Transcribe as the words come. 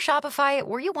Shopify,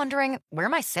 were you wondering, where are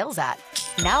my sales at?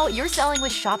 Now you're selling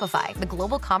with Shopify, the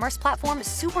global commerce platform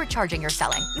supercharging your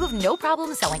selling. You have no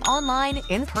problem selling online,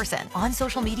 in person, on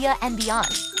social media, and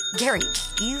beyond. Gary,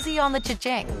 easy on the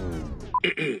cha-ching.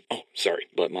 Oh, sorry,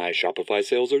 but my Shopify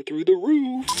sales are through the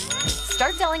roof.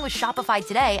 Start selling with Shopify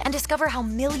today and discover how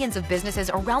millions of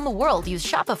businesses around the world use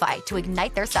Shopify to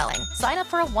ignite their selling. Sign up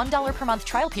for a $1 per month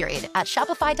trial period at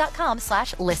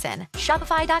shopify.com/listen.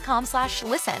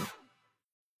 Shopify.com/listen.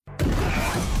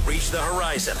 Reach the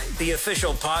Horizon, the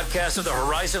official podcast of the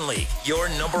Horizon League, your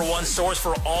number one source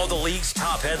for all the league's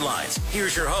top headlines.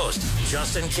 Here's your host,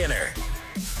 Justin Kinner.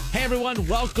 Hey everyone,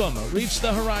 welcome. Reach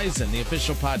the Horizon, the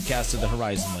official podcast of the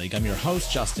Horizon League. I'm your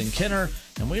host, Justin Kinner,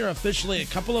 and we are officially a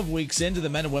couple of weeks into the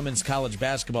men and women's college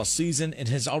basketball season. It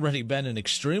has already been an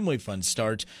extremely fun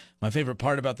start. My favorite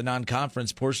part about the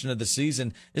non-conference portion of the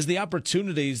season is the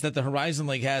opportunities that the Horizon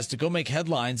League has to go make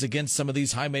headlines against some of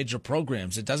these high major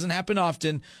programs. It doesn't happen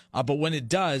often, but when it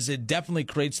does, it definitely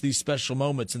creates these special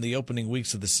moments in the opening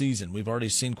weeks of the season. We've already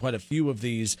seen quite a few of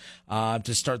these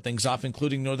to start things off,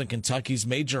 including Northern Kentucky's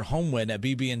major home win at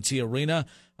BB&T Arena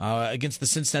against the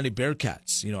Cincinnati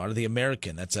Bearcats, out of the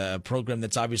American. That's a program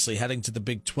that's obviously heading to the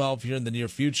Big 12 here in the near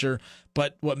future.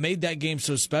 But what made that game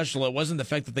so special, it wasn't the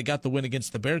fact that they got the win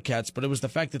against the Bearcats, but it was the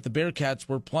fact that the Bearcats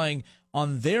were playing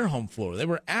on their home floor. They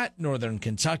were at Northern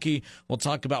Kentucky. We'll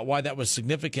talk about why that was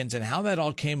significant and how that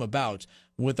all came about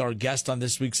with our guest on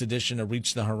this week's edition of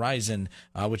Reach the Horizon,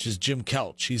 which is Jim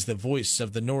Kelch. He's the voice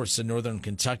of the Norse in Northern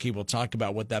Kentucky. We'll talk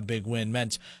about what that big win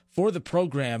meant for the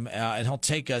program, and he'll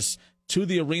take us to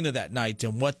the arena that night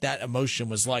and what that emotion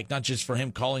was like, not just for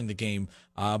him calling the game,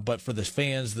 but for the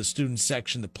fans, the student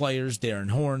section, the players,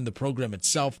 Darren Horn, the program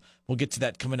itself. We'll get to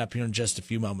that coming up here in just a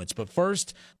few moments. But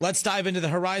first, let's dive into the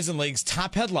Horizon League's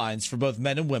top headlines for both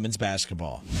men and women's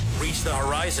basketball. Reach the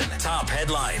Horizon, top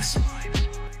headlines.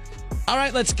 All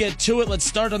right, let's get to it. Let's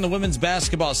start on the women's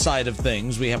basketball side of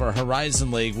things. We have our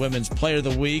Horizon League Women's Player of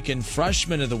the Week and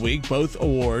Freshman of the Week, both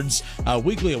awards,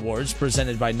 weekly awards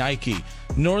presented by Nike.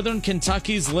 Northern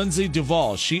Kentucky's Lindsay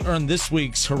Duval, she earned this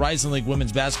week's Horizon League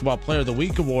Women's Basketball Player of the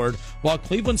Week award, while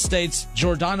Cleveland State's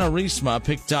Jordana Riesma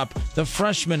picked up the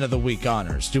Freshman of the Week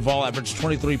honors. Duval averaged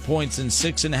 23 points and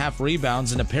 6.5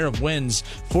 rebounds in a pair of wins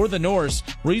for the Norse.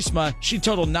 Riesma, she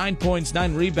totaled 9 points,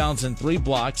 9 rebounds, and 3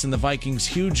 blocks in the Vikings'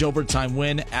 huge overtime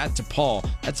win at DePaul.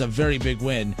 That's a very big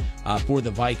win for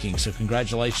the Vikings, so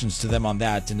congratulations to them on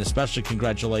that, and especially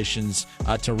congratulations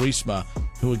to Riesma,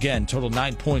 who again totaled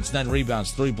 9 points, 9 rebounds,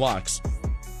 3 blocks,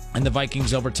 and the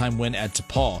Vikings' overtime win at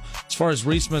DePaul. As far as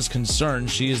Riesma is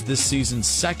concerned, she is this season's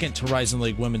second Horizon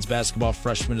League Women's Basketball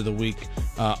Freshman of the Week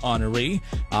honoree.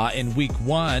 In Week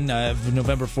 1 of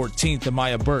November 14th,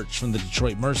 Amaya Birch from the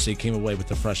Detroit Mercy came away with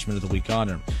the Freshman of the Week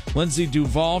honor. Lindsay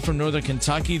Duval from Northern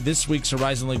Kentucky, this week's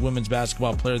Horizon League Women's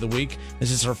Basketball Player of the Week.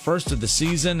 This is her first of the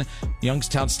season.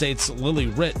 Youngstown State's Lily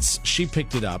Ritz, she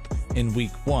picked it up in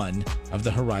Week 1 of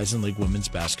the Horizon League Women's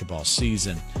Basketball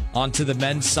season. On to the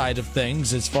men's side of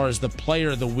things. As far as the Player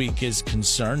of the Week is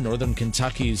concerned, Northern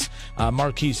Kentucky's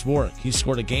Marquise Warwick, he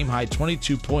scored a game-high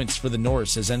 22 points for the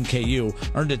Norse as NKU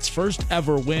earned its first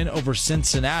ever win over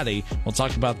Cincinnati. We'll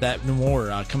talk about that more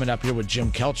coming up here with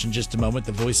Jim Kelch in just a moment,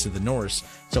 the voice of the Norse.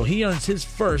 So he earns his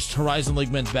first Horizon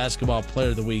League Men's Basketball Player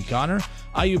of the Week honor.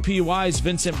 IUPUI's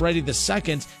Vincent Brady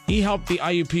II, he helped the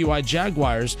IUPUI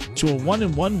Jaguars to a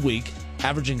 1-1 week,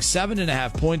 averaging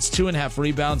 7.5 points, 2.5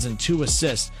 rebounds, and 2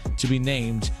 assists to be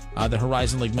named the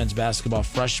Horizon League Men's Basketball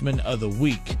Freshman of the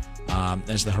Week,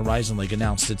 as the Horizon League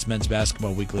announced its Men's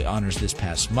Basketball Weekly honors this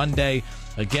past Monday.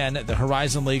 Again, the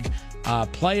Horizon League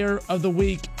Player of the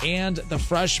Week and the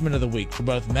Freshman of the Week for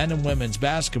both men and women's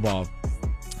basketball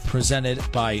presented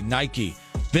by Nike.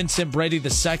 Vincent Brady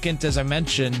II, as I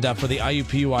mentioned, for the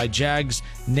IUPUI Jags,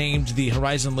 named the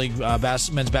Horizon League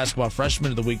Men's Basketball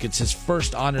Freshman of the Week. It's his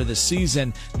first honor this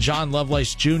season. John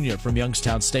Lovelace Jr. from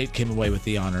Youngstown State came away with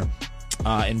the honor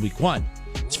in Week 1.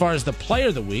 As far as the Player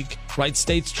of the Week, Wright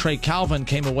State's Trey Calvin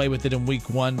came away with it in Week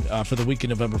 1 for the week of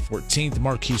November 14th.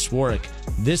 Marquise Warwick,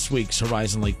 this week's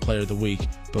Horizon League Player of the Week.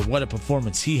 But what a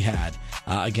performance he had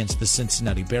against the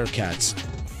Cincinnati Bearcats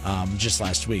just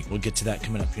last week. We'll get to that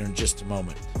coming up here in just a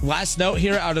moment. Last note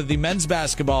here out of the men's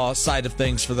basketball side of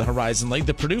things for the Horizon League.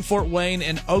 The Purdue-Fort Wayne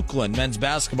and Oakland men's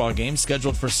basketball game,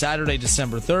 scheduled for Saturday,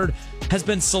 December 3rd, has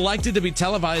been selected to be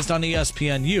televised on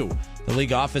ESPNU. The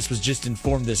league office was just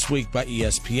informed this week by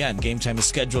ESPN. Game time is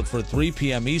scheduled for 3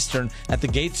 p.m. Eastern at the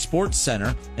Gate Sports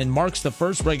Center and marks the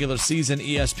first regular season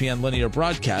ESPN linear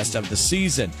broadcast of the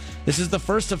season. This is the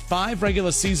first of 5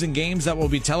 regular season games that will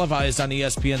be televised on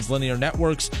ESPN's linear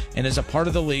networks and is a part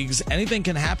of the league's Anything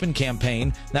Can Happen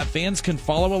campaign that fans can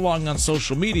follow along on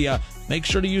social media. Make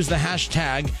sure to use the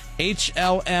hashtag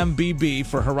HLMBB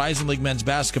for Horizon League Men's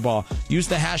Basketball. Use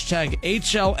the hashtag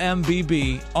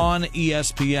HLMBB on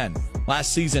ESPN.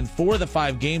 Last season, 4 of the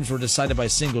 5 games were decided by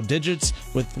single digits,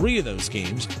 with 3 of those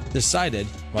games decided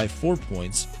by 4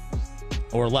 points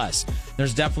or less.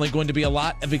 There's definitely going to be a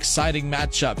lot of exciting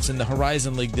matchups in the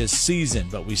Horizon League this season,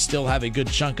 but we still have a good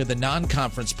chunk of the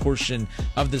non-conference portion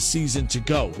of the season to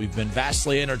go. We've been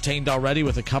vastly entertained already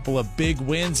with a couple of big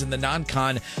wins in the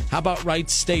non-con. How about Wright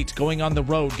State going on the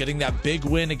road, getting that big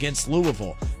win against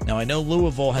Louisville? Now, I know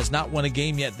Louisville has not won a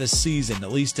game yet this season,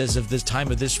 at least as of this time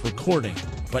of this recording,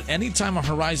 but anytime a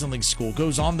Horizon League school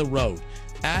goes on the road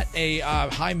at a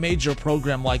high major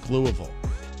program like Louisville,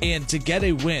 and to get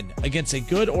a win against a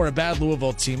good or a bad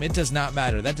Louisville team, it does not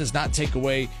matter. That does not take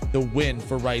away the win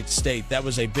for Wright State. That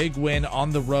was a big win on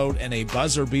the road and a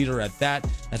buzzer beater at that.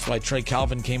 That's why Trey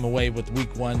Calvin came away with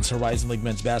Week 1's Horizon League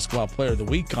Men's Basketball Player of the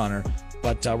Week honor.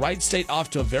 But Wright State off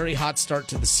to a very hot start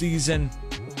to the season.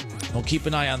 We'll keep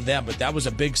an eye on them, but that was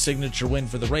a big signature win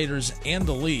for the Raiders and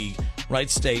the league.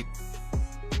 Wright State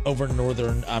over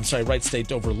Louisville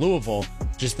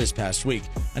just this past week.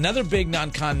 Another big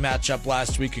non-con matchup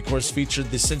last week, of course,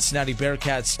 featured the Cincinnati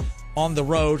Bearcats on the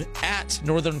road at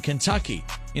Northern Kentucky.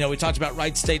 You know, we talked about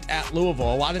Wright State at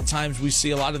Louisville. A lot of times we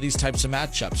see a lot of these types of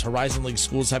matchups. Horizon League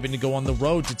schools having to go on the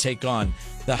road to take on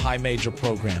the high major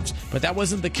programs. But that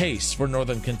wasn't the case for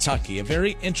Northern Kentucky. A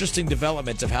very interesting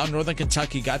development of how Northern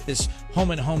Kentucky got this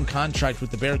home-and-home contract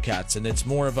with the Bearcats, and it's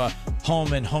more of a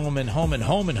home and home and home and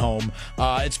home and home.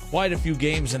 It's quite a few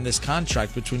games in this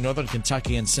contract between Northern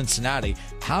Kentucky and Cincinnati.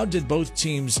 How did both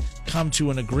teams come to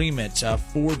an agreement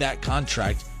for that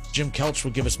contract? Jim Kelch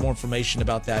will give us more information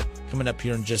about that coming up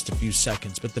here in just a few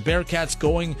seconds. But the Bearcats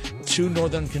going to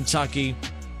Northern Kentucky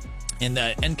and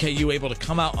the NKU able to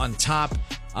come out on top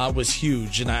was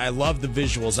huge. And I love the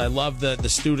visuals. I love the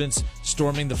students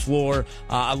storming the floor.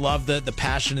 I love the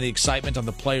passion and the excitement on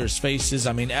the players' faces.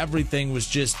 I mean, everything was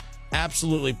just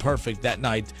absolutely perfect that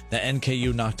night that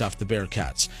NKU knocked off the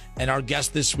Bearcats. And our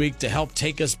guest this week to help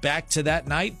take us back to that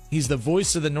night, he's the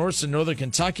voice of the Norse in Northern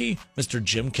Kentucky, Mr.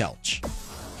 Jim Kelch.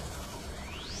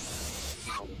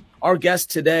 Our guest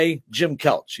today, Jim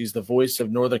Kelch. He's the voice of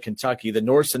Northern Kentucky, the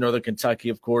Norse in Northern Kentucky,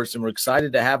 of course, and we're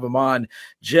excited to have him on.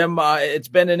 Jim, it's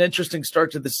been an interesting start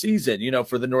to the season,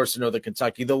 for the Norse in Northern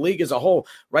Kentucky. The league as a whole,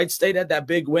 Wright State had that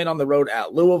big win on the road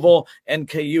at Louisville.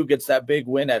 NKU gets that big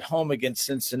win at home against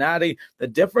Cincinnati. The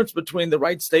difference between the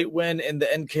Wright State win and the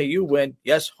NKU win,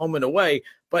 yes, home and away,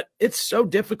 but it's so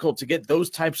difficult to get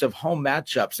those types of home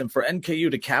matchups. And for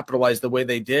NKU to capitalize the way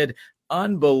they did,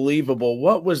 unbelievable.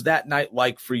 What was that night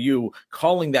like for you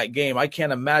calling that game? I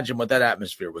can't imagine what that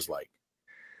atmosphere was like.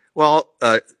 Well,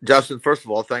 Justin, first of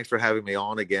all, thanks for having me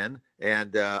on again.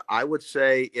 And I would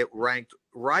say it ranked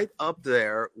right up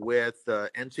there with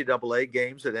NCAA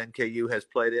games that NKU has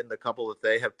played in, the couple that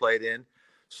they have played in.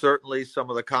 Certainly some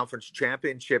of the conference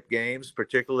championship games,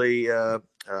 particularly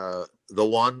the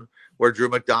one where Drew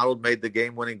McDonald made the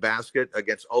game-winning basket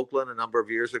against Oakland a number of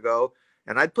years ago.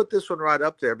 And I'd put this one right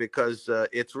up there because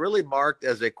it's really marked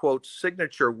as a, quote,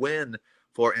 signature win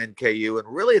for NKU. And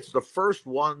really, it's the first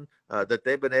one that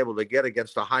they've been able to get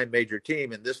against a high major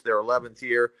team in this, their 11th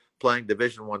year playing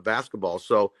Division I basketball.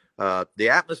 So the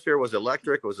atmosphere was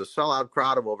electric. It was a sellout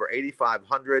crowd of over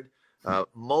 8,500,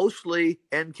 mostly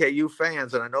NKU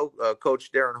fans. And I know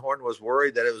Coach Darren Horn was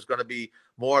worried that it was going to be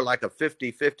more like a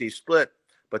 50-50 split.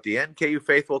 But the NKU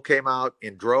faithful came out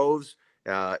in droves.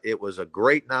 It was a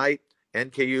great night.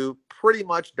 NKU pretty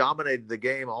much dominated the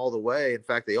game all the way. In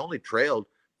fact, they only trailed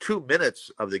 2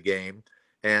 minutes of the game.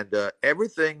 And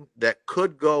everything that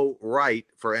could go right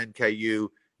for NKU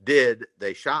did.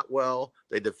 They shot well,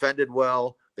 they defended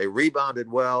well, they rebounded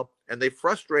well, and they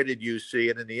frustrated UC.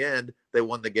 And in the end, they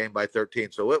won the game by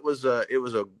 13. So it was a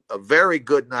very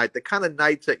good night. The kind of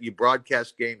nights that you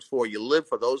broadcast games for, you live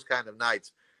for those kind of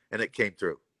nights, and it came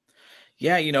through.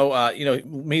 Yeah,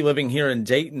 me living here in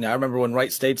Dayton, I remember when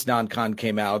Wright State's non-con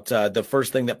came out, the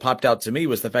first thing that popped out to me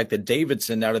was the fact that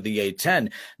Davidson out of the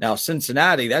A10. Now,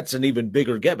 Cincinnati, that's an even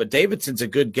bigger get, but Davidson's a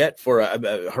good get for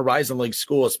a Horizon League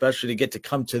school, especially to get to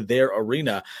come to their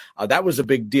arena. That was a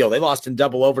big deal. They lost in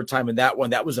double overtime in that one.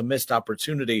 That was a missed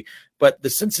opportunity. But the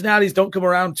Cincinnatis don't come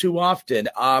around too often.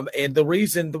 And the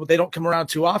reason they don't come around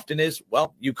too often is,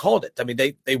 well, you called it. I mean,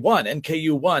 they won.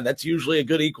 NKU won. That's usually a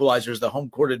good equalizer, is the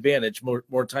home court advantage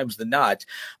more times than not.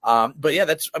 But yeah,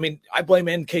 I blame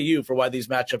NKU for why these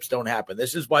matchups don't happen.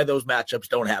 This is why those matchups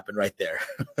don't happen right there.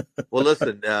 Well,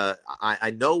 listen,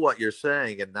 I know what you're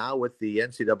saying. And now with the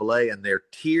NCAA and their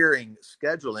tiering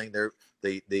scheduling,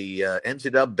 the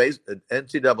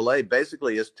NCAA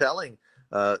basically is telling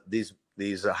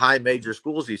these high major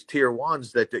schools, these tier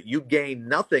ones, that you gain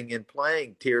nothing in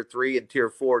playing tier 3 and tier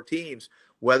 4 teams,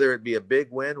 whether it be a big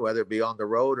win, whether it be on the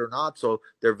road or not. So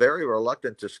they're very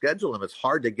reluctant to schedule them. It's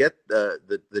hard to get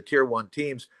the tier 1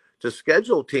 teams to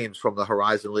schedule teams from the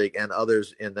Horizon League and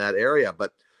others in that area.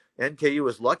 But NKU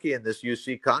was lucky in this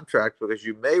UC contract, because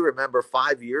you may remember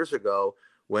 5 years ago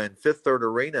when Fifth Third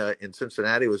Arena in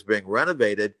Cincinnati was being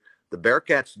renovated, the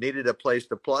Bearcats needed a place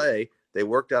to play. They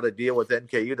worked out a deal with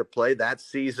NKU to play that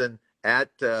season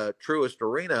at Truist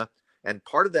Arena. And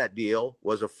part of that deal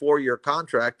was a 4-year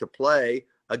contract to play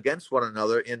against one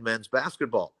another in men's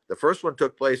basketball. The first one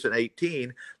took place in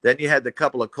 2018. Then you had the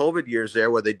couple of COVID years there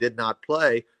where they did not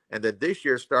play. And then this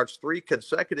year starts 3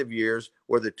 consecutive years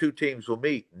where the two teams will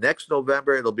meet. Next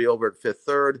November, it'll be over at Fifth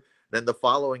Third. Then the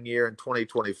following year in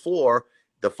 2024,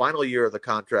 the final year of the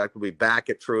contract will be back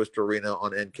at Truist Arena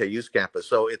on NKU's campus.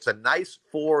 So it's a nice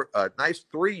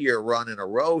 3-year run in a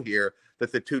row here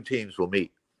that the two teams will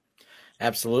meet.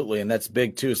 Absolutely, and that's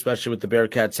big too, especially with the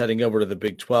Bearcats heading over to the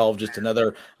Big 12. Just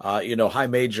another, high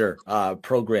major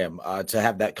program to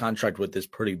have that contract with is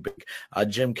pretty big.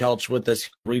 Jim Kelch with us,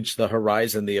 reached the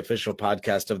Horizon, the official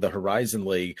podcast of the Horizon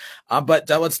League. But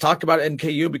let's talk about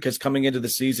NKU, because coming into the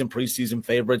season, preseason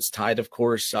favorites, tied, of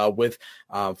course, with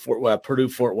Purdue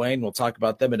Fort Wayne. We'll talk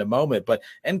about them in a moment. But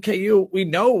NKU, we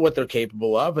know what they're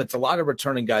capable of. It's a lot of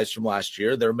returning guys from last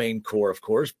year, their main core, of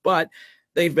course, but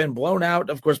they've been blown out,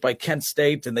 of course, by Kent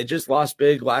State, and they just lost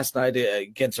big last night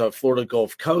against Florida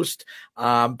Gulf Coast.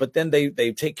 But then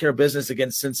they take care of business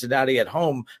against Cincinnati at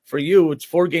home. For you, it's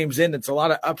 4 games in. It's a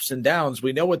lot of ups and downs.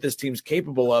 We know what this team's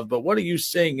capable of, but what are you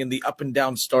seeing in the up and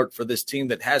down start for this team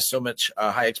that has so much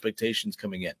high expectations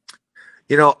coming in?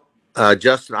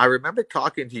 Justin, I remember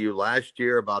talking to you last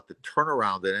year about the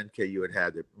turnaround that NKU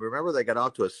had. Remember, they got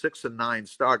out to a 6-9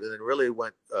 start and then really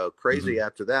went crazy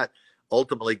after that,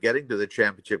 ultimately getting to the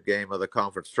championship game of the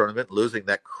conference tournament, losing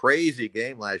that crazy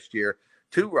game last year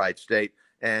to Wright State.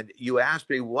 And you asked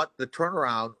me what the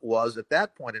turnaround was at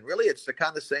that point. And really, it's the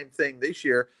kind of same thing this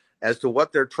year as to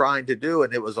what they're trying to do.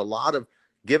 And it was a lot of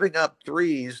giving up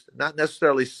threes, not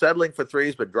necessarily settling for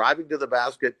threes, but driving to the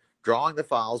basket, drawing the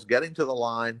fouls, getting to the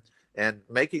line, and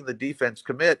making the defense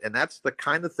commit. And that's the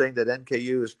kind of thing that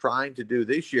NKU is trying to do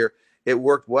this year. It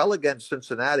worked well against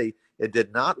Cincinnati. It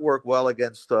did not work well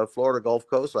against Florida Gulf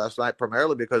Coast last night,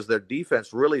 primarily because their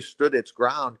defense really stood its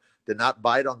ground, did not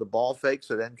bite on the ball fakes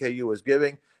that NKU was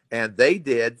giving. And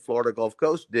Florida Gulf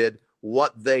Coast did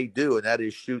what they do, and that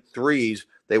is shoot threes.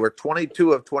 They were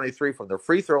 22 of 23 from the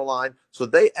free throw line. So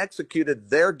they executed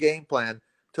their game plan,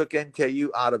 took NKU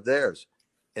out of theirs.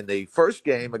 In the first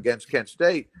game against Kent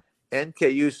State,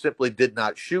 NKU simply did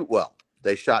not shoot well.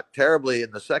 They shot terribly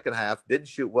in the second half, didn't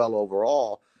shoot well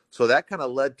overall. So that kind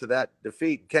of led to that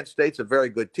defeat. Kent State's a very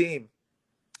good team.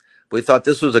 We thought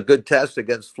this was a good test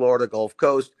against Florida Gulf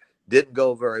Coast. Didn't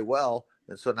go very well.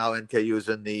 And so now NKU is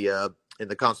in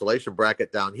the consolation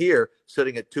bracket down here,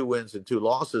 sitting at 2 wins and 2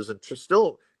 losses, and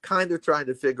still kind of trying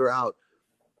to figure out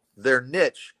their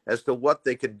niche as to what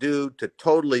they can do to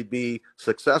totally be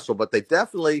successful. But they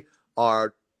definitely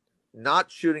are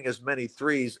not shooting as many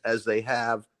threes as they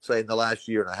have, say, in the last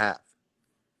year and a half.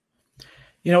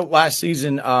 Last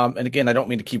season, and again, I don't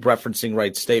mean to keep referencing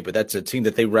Wright State, but that's a team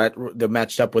that they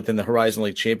matched up with in the Horizon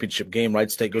League championship game. Wright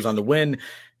State goes on to win,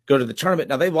 go to the tournament.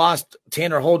 Now, they lost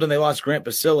Tanner Holden. They lost Grant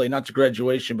Basile, not to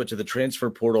graduation, but to the transfer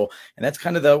portal. And that's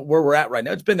kind of where we're at right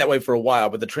now. It's been that way for a while,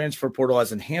 but the transfer portal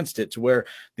has enhanced it to where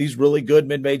these really good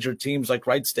mid-major teams like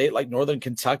Wright State, like Northern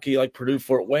Kentucky, like Purdue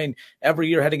Fort Wayne, every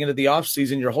year heading into the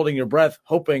offseason, you're holding your breath,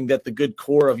 hoping that the good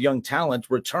core of young talent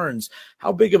returns.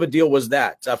 How big of a deal was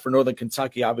that for Northern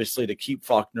Kentucky, obviously, to keep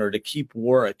Faulkner, to keep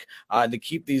Warwick, and to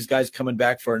keep these guys coming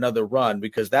back for another run?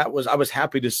 Because I was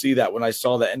happy to see that when I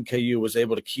saw that NKU was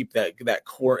able to keep that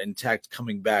core intact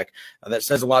coming back. That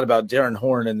says a lot about Darren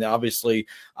Horn, and obviously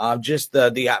just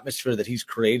the atmosphere that he's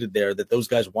created there, that those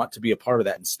guys want to be a part of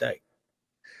that and stay.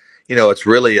 It's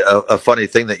really a funny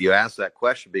thing that you ask that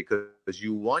question, because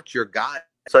you want your guy.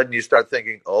 Suddenly you start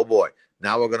thinking, oh boy,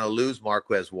 now we're going to lose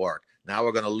Marquez Warwick. Now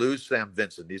we're going to lose Sam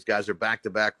Vincent. These guys are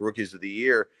back-to-back rookies of the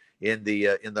year in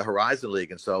the Horizon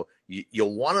League, and so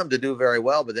you'll want them to do very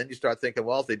well. But then you start thinking,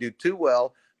 well, if they do too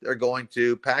well, they're going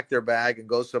to pack their bag and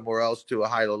go somewhere else to a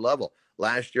higher level.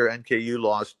 Last year, NKU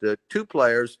lost two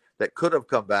players that could have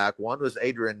come back. One was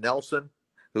Adrian Nelson,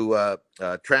 who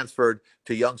transferred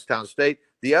to Youngstown State.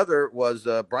 The other was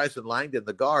Bryson Langdon,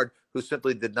 the guard, who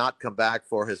simply did not come back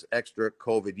for his extra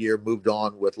COVID year, moved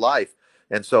on with life.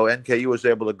 And so NKU was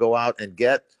able to go out and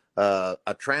get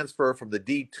a transfer from the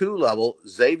D2 level,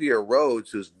 Xavier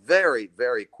Rhodes, who's very,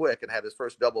 very quick and had his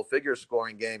first double-figure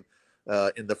scoring game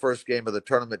in the first game of the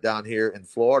tournament down here in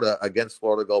Florida against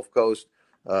Florida Gulf Coast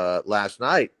last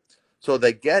night. So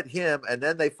they get him, and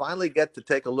then they finally get to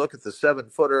take a look at the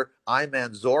 7-footer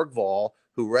Iman Zorgval,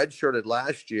 who redshirted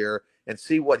last year, and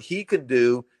see what he can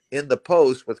do in the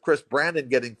post, with Chris Brandon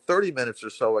getting 30 minutes or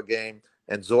so a game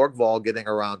and Zorgval getting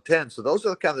around 10. So those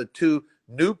are kind of the two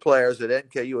new players that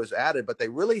NKU has added, but they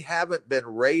really haven't been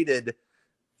rated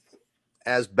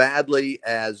as badly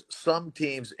as some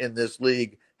teams in this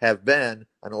league have been.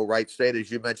 I know Wright State,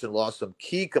 as you mentioned, lost some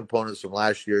key components from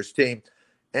last year's team.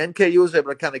 NKU was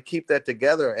able to kind of keep that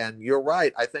together, and you're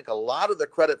right. I think a lot of the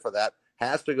credit for that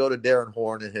has to go to Darren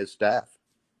Horn and his staff.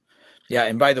 Yeah,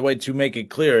 and by the way, to make it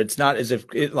clear, it's not as if,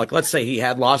 let's say he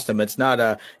had lost him. It's not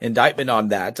a indictment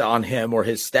on him or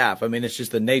his staff. I mean, it's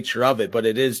just the nature of it. But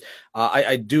it is,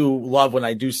 I do love when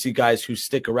I do see guys who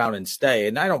stick around and stay.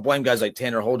 And I don't blame guys like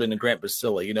Tanner Holden and Grant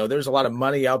Basile. There's a lot of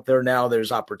money out there now.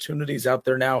 There's opportunities out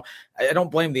there now. I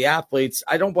don't blame the athletes.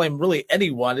 I don't blame really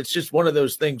anyone. It's just one of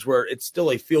those things where it's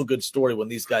still a feel-good story when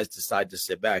these guys decide to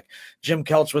sit back. Jim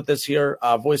Kelch with us here,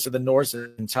 voice of the North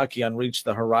in Kentucky on Reach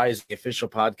the Horizon, the official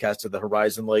podcast of the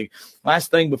Horizon League. Last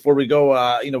thing before we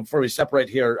go, before we separate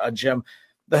here, Jim,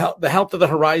 the health of the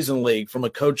Horizon League from a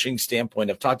coaching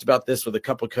standpoint. I've talked about this with a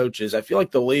couple of coaches. I feel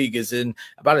like the league is in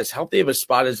about as healthy of a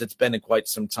spot as it's been in quite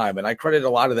some time. And I credit a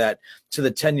lot of that to the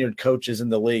tenured coaches in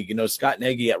the league. Scott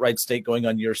Nagy at Wright State going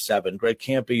on year 7, Greg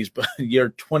Campy's year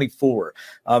 24,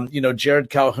 Jared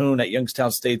Calhoun at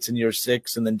Youngstown State's in year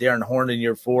 6, and then Darren Horn in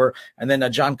year 4. And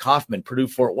then John Kaufman, Purdue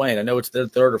Fort Wayne. I know it's their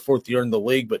 3rd or 4th year in the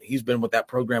league, but he's been with that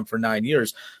program for 9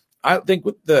 years. I think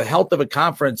the health of a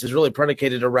conference is really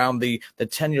predicated around the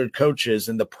tenured coaches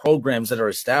and the programs that are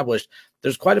established.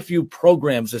 There's quite a few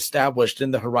programs established in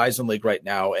the Horizon League right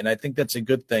now, and I think that's a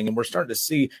good thing. And we're starting to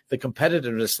see the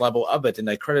competitiveness level of it, and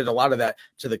I credit a lot of that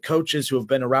to the coaches who have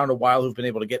been around a while, who've been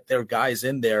able to get their guys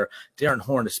in there, Darren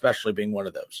Horn especially being one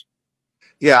of those.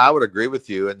 Yeah, I would agree with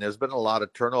you. And there's been a lot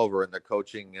of turnover in the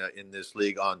coaching in this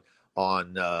league on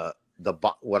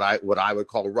what I would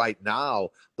call right now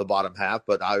the bottom half.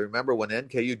 But I remember when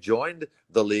NKU joined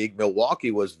the league,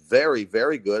 Milwaukee was very,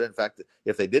 very good. In fact,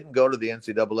 if they didn't go to the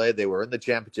NCAA, they were in the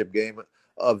championship game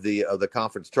of the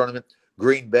conference tournament.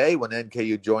 Green Bay, when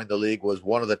NKU joined the league, was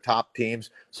one of the top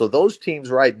teams. So those teams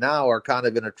right now are kind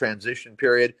of in a transition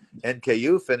period.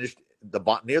 NKU finished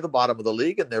near the bottom of the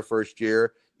league in their first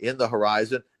year in the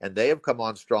Horizon, and they have come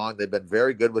on strong. They've been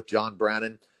very good with John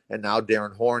Brannon and now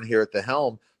Darren Horn here at the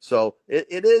helm. So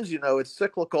it is, it's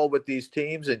cyclical with these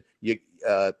teams, and you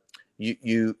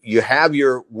have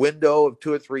your window of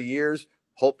 2 or 3 years.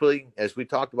 Hopefully, as we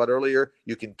talked about earlier,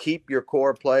 you can keep your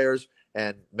core players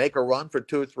and make a run for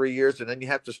 2 or 3 years, and then you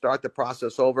have to start the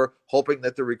process over, hoping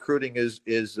that the recruiting is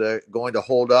going to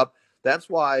hold up. That's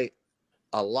why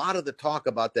a lot of the talk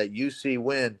about that UC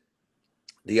win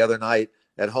the other night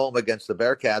at home against the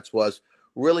Bearcats was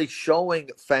really showing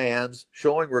fans,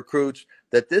 showing recruits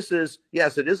that this is,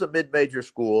 yes, it is a mid-major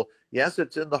school. Yes,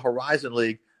 it's in the Horizon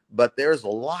League, but there's a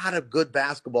lot of good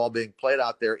basketball being played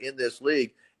out there in this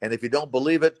league. And if you don't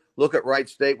believe it, look at Wright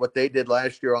State, what they did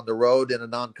last year on the road in a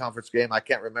non-conference game. I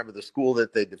can't remember the school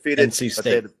that they defeated. NC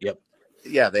State, yep.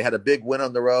 Yeah, they had a big win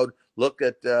on the road. Look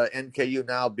at NKU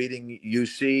now beating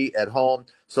UC at home.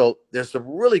 So there's some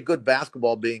really good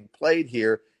basketball being played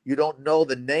here. You don't know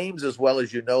the names as well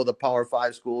as you know the Power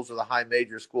 5 schools or the high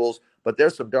major schools, but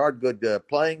there's some darn good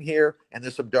playing here, and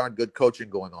there's some darn good coaching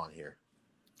going on here.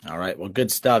 All right. Well,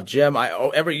 good stuff, Jim.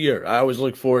 Every year I always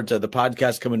look forward to the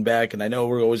podcast coming back, and I know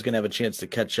we're always going to have a chance to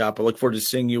catch up. I look forward to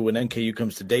seeing you when NKU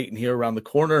comes to Dayton here around the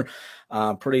corner.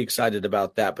 Pretty excited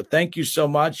about that. But thank you so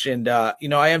much. And I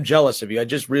am jealous of you. I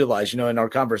just realized, in our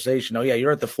conversation,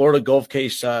 you're at the Florida Gulf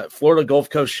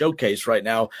Coast Showcase right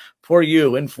now. Poor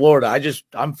you in Florida.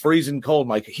 I'm freezing cold.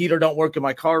 My heater don't work in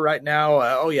my car right now.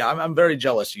 I'm very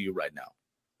jealous of you right now.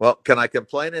 Well, can I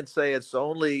complain and say it's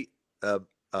only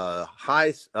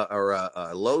high or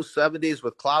low 70s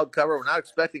with cloud cover? We're not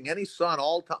expecting any sun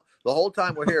the whole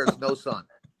time we're here. It's no sun.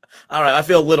 All right. I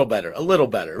feel a little better.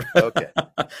 Okay.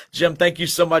 Jim, thank you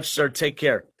so much, sir. Take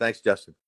care. Thanks, Justin.